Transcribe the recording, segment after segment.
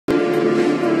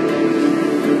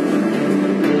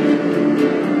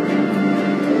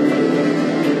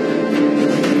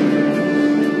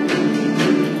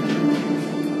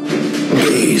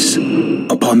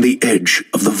edge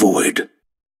of the void.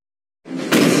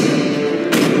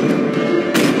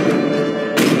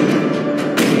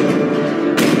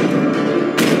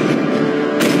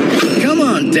 Come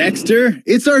on, Dexter.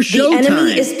 It's our show time. The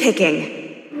enemy is picking.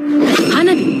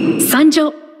 Hanabi,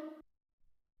 Sanjo.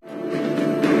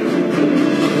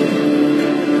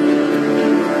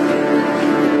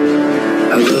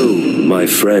 Hello, my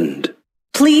friend.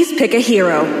 Please pick a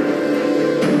hero.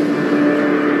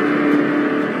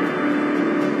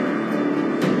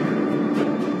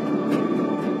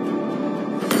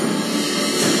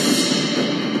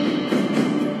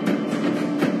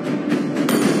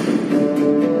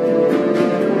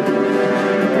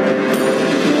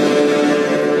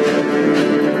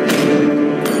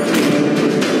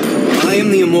 I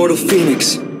am the immortal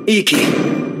phoenix,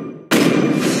 Iki.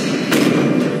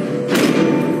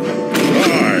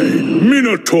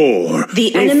 Minotaur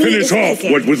The will enemy finish is off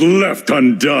picking. what was left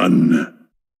undone.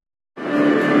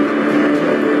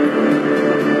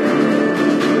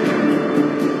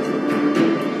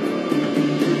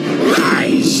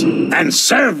 Rise and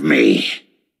serve me.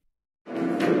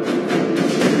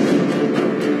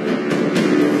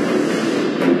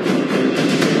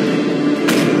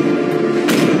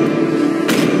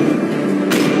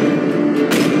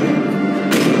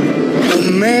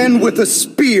 A man with a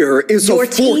spear is Your a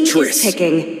team fortress. is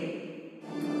picking.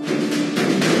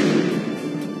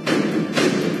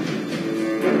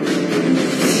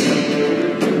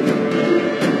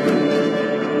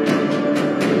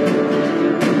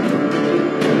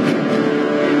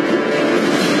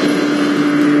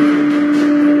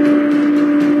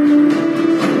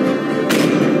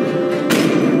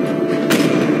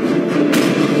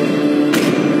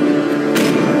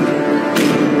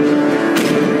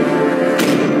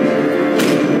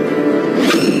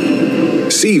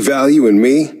 See value in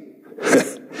me?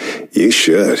 You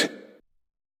should.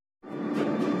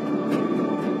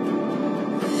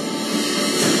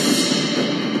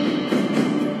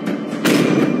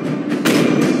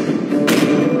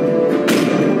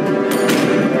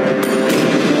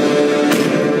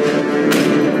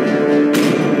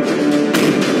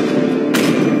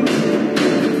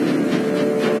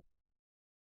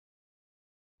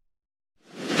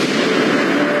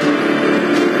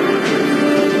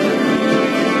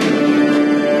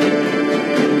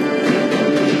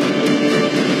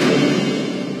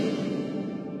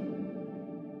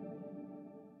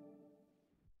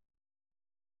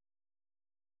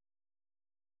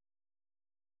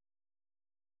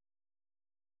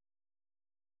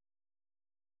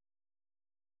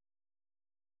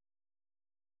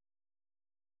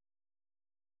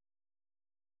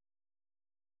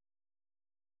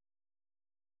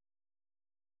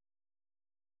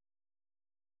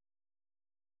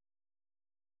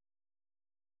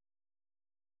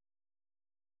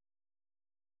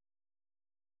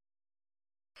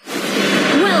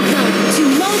 Welcome to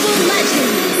Mobile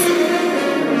Legends!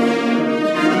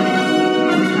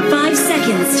 5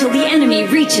 seconds till the enemy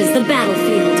reaches the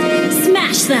battlefield.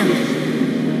 Smash them!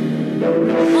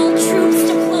 All troops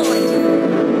deployed!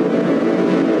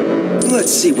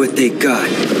 Let's see what they got.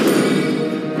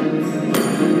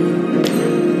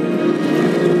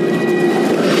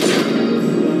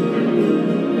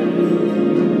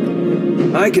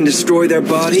 I can destroy their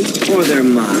body or their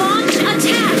mind. Launch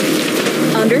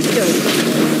attack! Understood.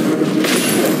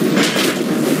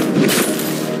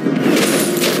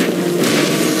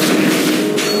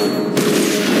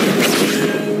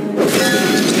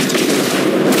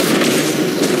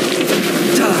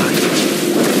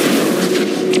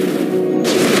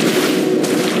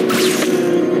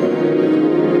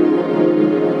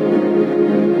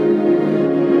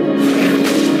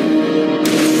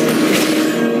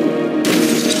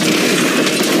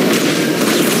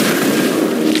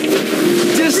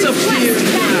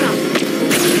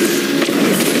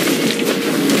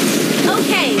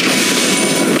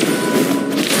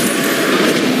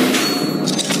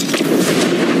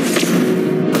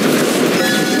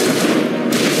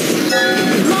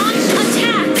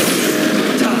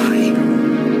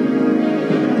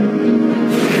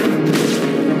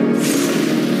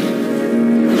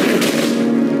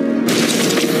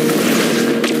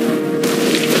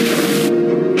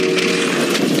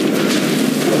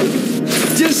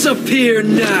 Disappear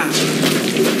now!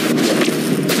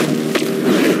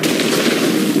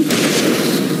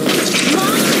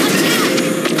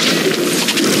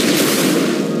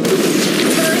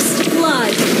 First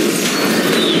blood!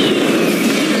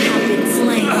 You have been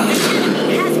slain.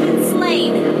 Has been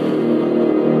slain.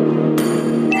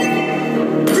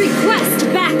 Request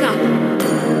backup!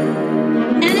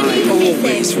 Enemy I always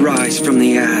missing. rise from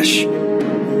the ash.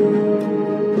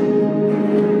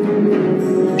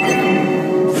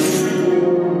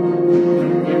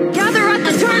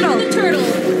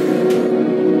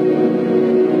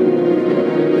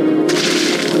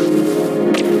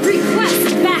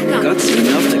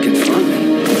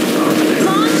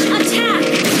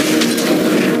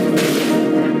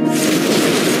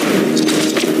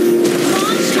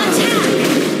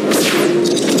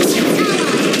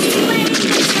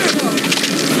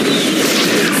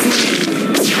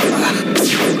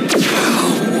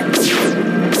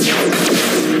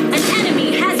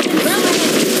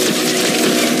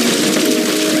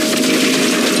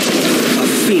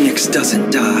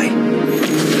 doesn't die.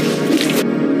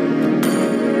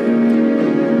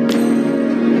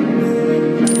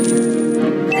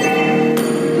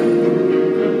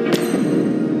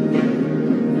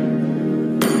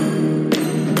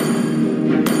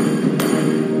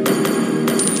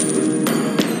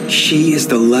 She is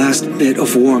the last bit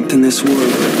of warmth in this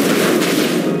world.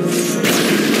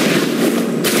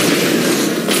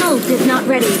 Ult is not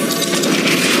ready.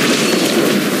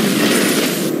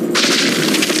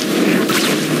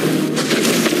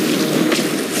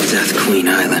 Death Queen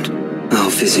Island. I'll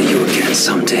visit you again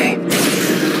someday.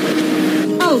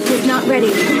 Ult is not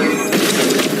ready.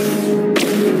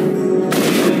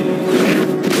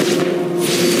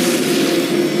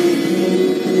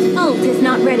 Ult is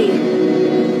not ready.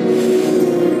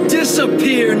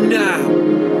 Disappear now!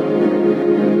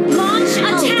 Launch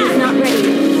attack! Ult is not ready.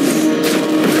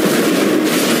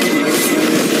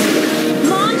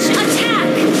 Launch attack!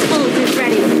 Ult is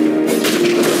ready.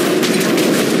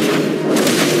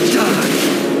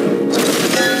 Die!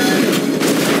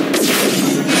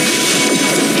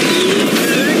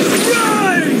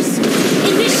 Rise!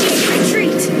 Initiate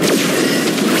retreat.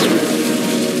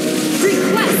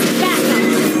 Request backup.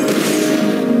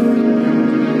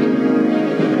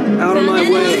 Out of my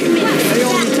way! Request They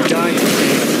all need to backup.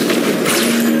 die.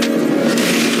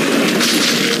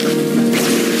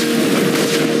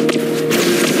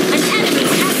 An enemy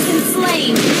has been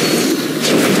slain.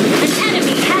 An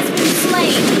enemy has been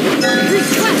slain.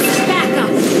 Request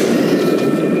backup.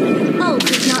 Ult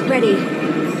is not ready.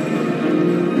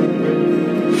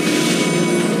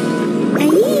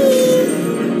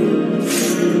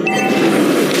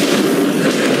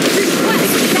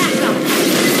 Request backup.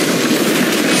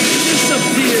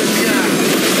 Disappear now!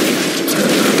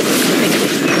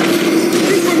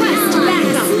 Request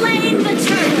backup. Slain the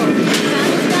turtle.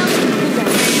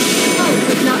 Ult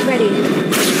is not ready.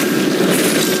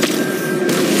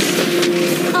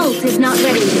 Ult is not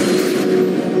ready.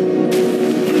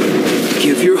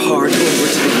 Give your heart over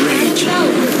to the rage.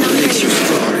 Ult is not It makes ready. you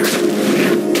stronger.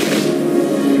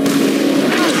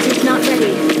 Ult is not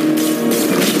ready.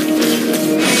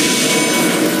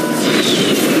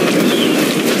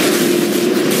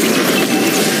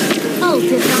 Ult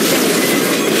is not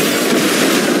ready.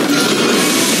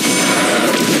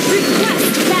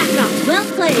 Request backup. Well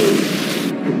played.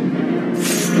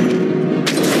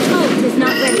 Ult is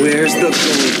not ready. Where's the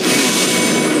gold?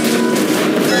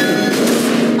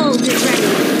 Ult is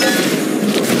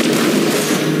ready.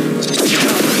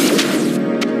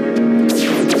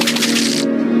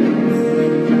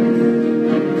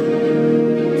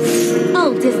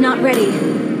 Ult is not ready.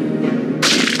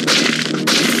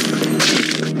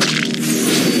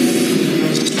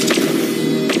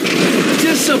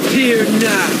 Disappear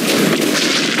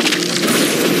now!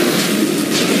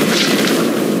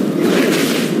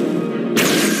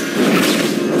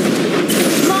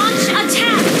 Launch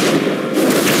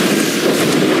attack!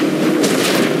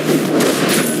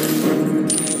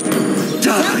 Well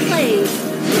Die! played.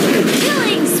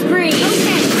 Killing spree.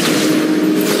 Okay.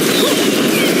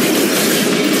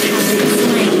 Has been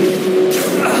slain.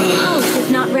 Ult is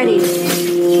not ready.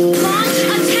 Launch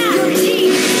attack. Your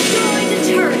team destroyed the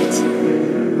turret.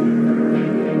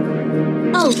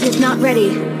 Ult is not ready.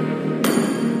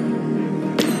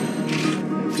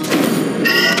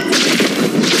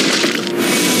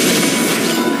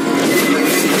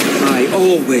 I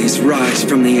always rise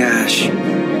from the ash.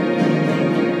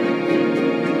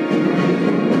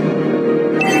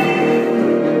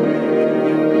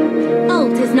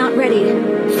 Ult is not ready. I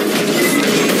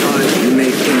will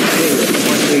make them pay for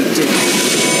what they did.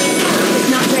 Ult is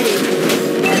not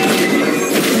ready.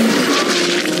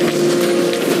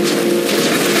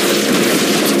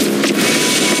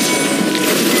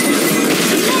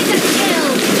 Mega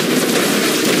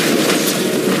kill!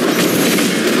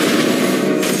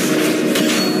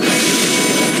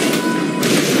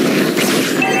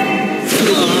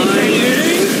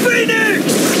 Flying Phoenix!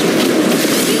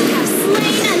 You have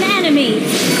slain an enemy.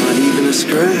 Not even a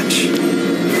scratch.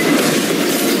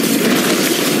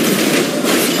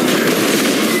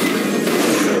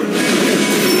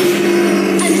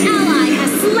 An ally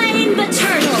has slain the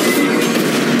turtle.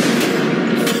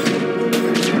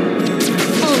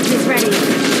 Ult is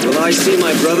ready. Will I see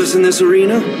my brothers in this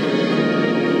arena?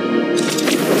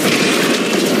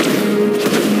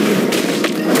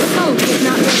 Ult is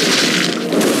not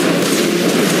ready.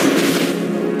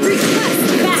 Request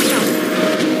backup.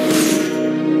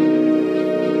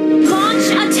 Launch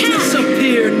attack.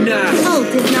 Disappear now! Ult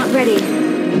is not ready.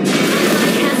 Ally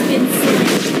has been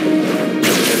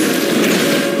slain.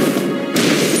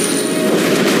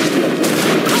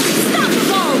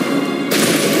 Unstoppable.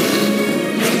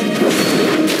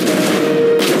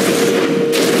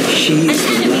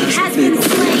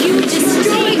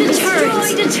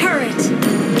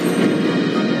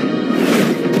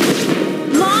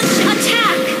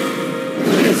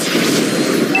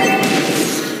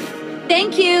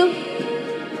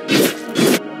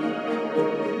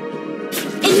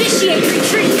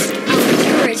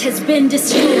 been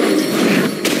destroyed.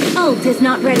 Ult is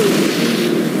not ready.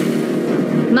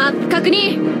 Map 確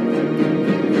認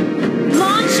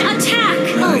Launch attack!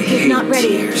 I Ult is hate not ready.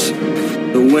 tears.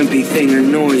 The wimpy thing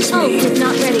annoys Ult me. is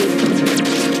not ready.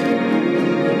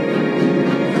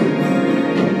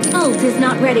 Ult is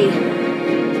not ready.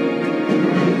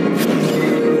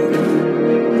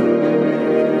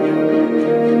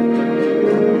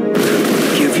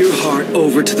 Give your heart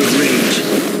over to the rage.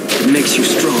 It makes you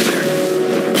stronger.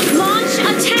 Launch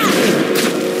attack!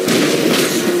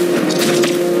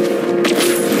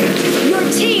 Your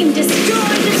team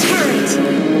destroyed the turret!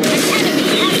 An enemy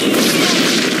has been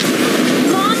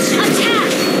slain! Launch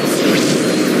attack!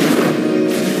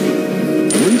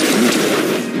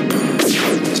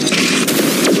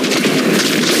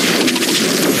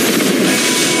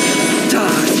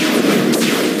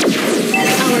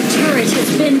 Die! Our turret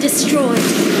has been destroyed.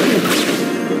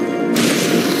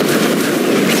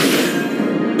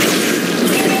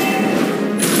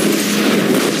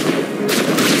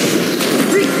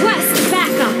 Request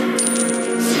backup!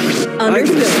 I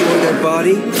can destroy their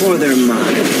body or their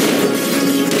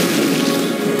mind.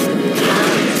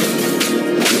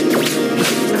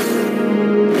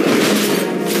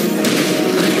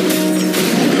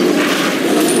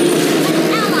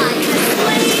 Ally has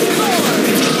slain Lord!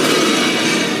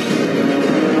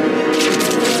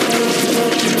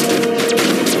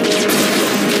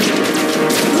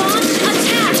 Launch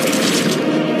attack!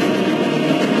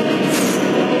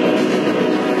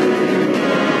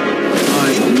 I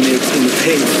will make them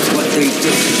pay for what they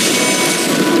did.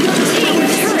 Your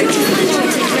team's turret is under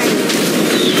attack.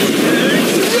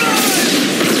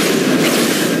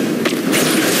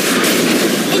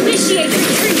 Initiate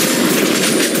retreat!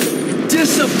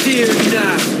 Disappear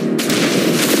now!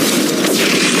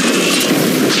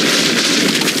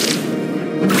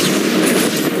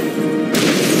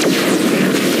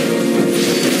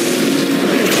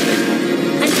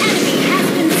 An enemy has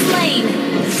been slain!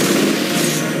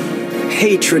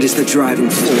 Hatred is the driving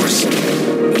force.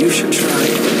 You should try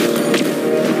it.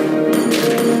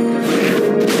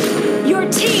 Your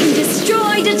team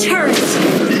destroyed a turret!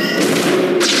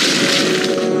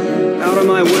 Out of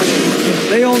my way.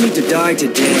 They all need to die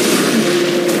today.